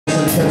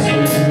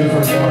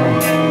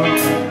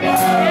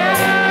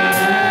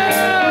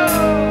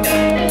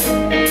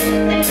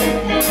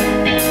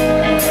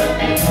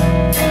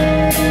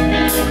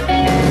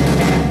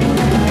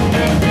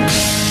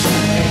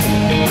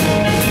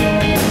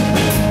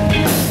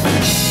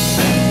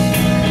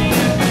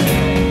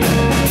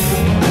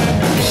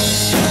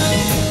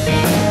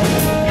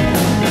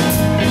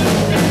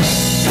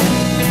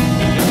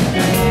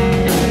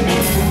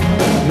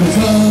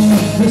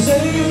They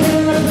say you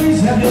cannot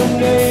please have your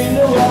name,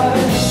 no I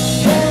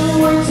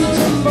can't wait till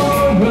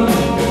tomorrow.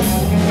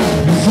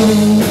 So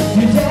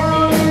you're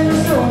down and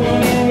there's no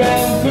one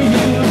around for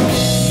you,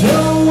 no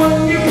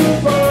one you can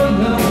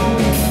follow.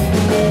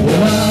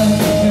 Well, I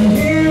am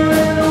here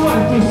and the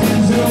white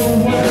person's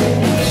away.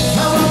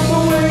 How up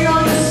away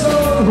on your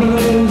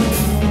sorrow.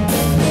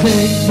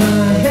 Take my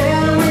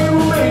hand, we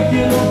will make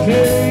it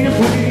okay if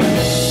we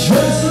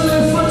just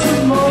live for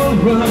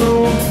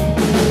tomorrow.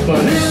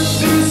 But if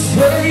this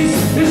place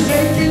is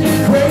making you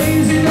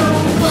crazy,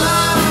 don't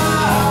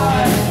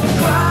cry,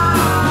 cry.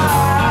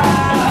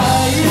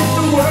 If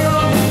the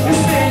world is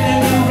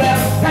spinning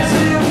around,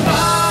 passing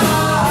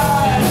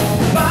by,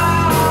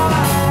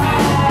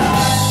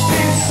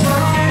 it's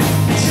time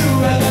to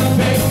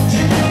elevate,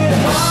 to get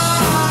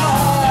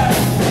high,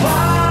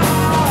 high.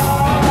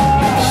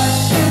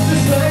 If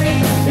this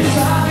place is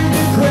driving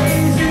you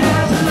crazy,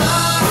 that's a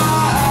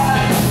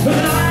lie, a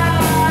lie.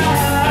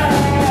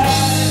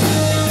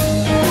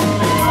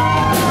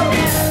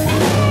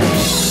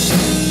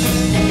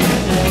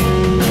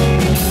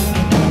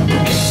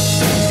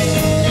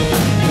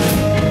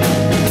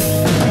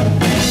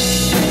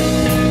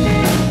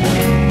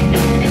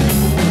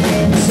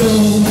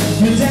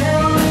 You're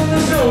down and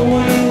there's no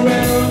one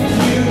around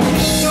you.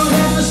 Don't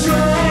have to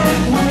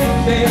strive with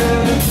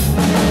them.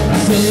 I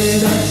say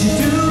that you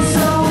do,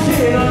 so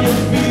get on your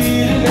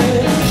feet and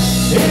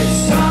it's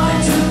time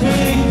to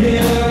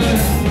begin.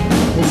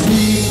 We'll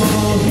sleep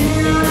all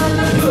here and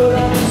then put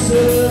on the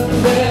sun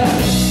there.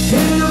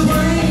 It'll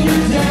bring you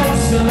down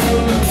some,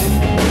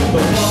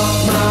 but mark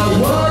my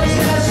words,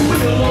 yes,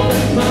 we'll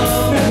only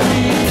come if we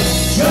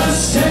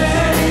just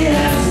stay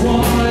as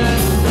one.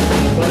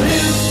 But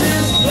if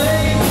this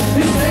place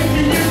is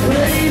making you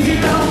crazy,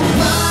 don't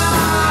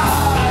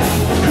cry,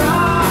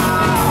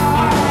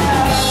 cry.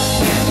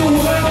 If the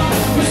world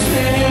was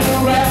spinning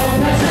around,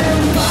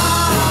 passing by,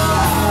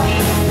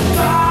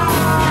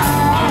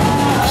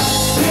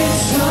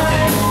 it's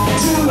time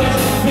to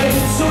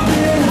elevate, so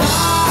get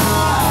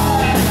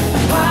high,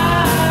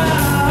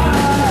 high.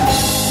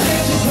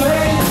 If this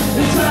place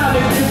is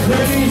driving you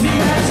crazy,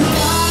 that's a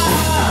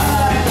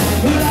lie,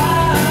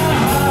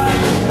 lie.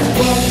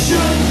 But it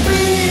shouldn't be.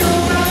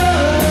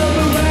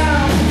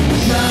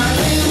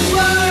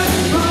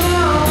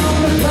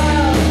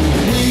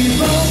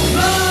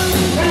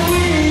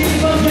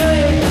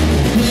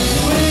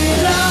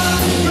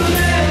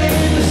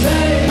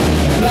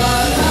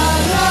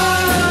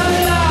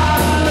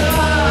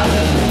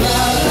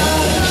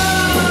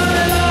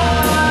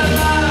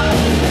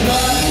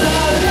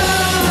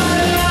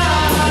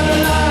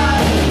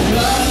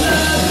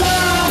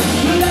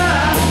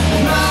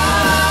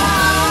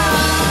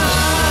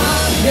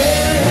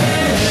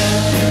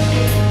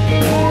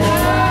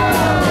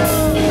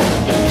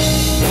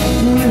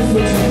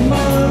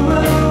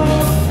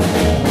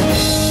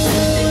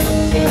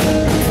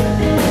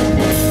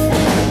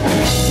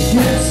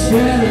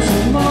 Better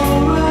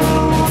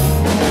tomorrow.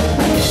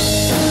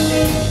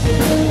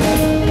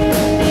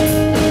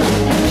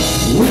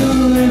 We'll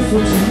live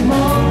for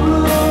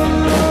tomorrow.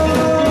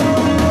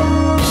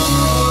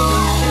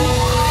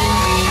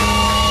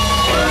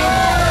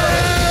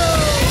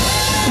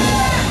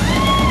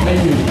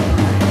 Thank you.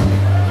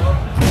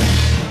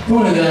 Come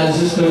on, guys,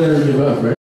 just don't ever give up, right?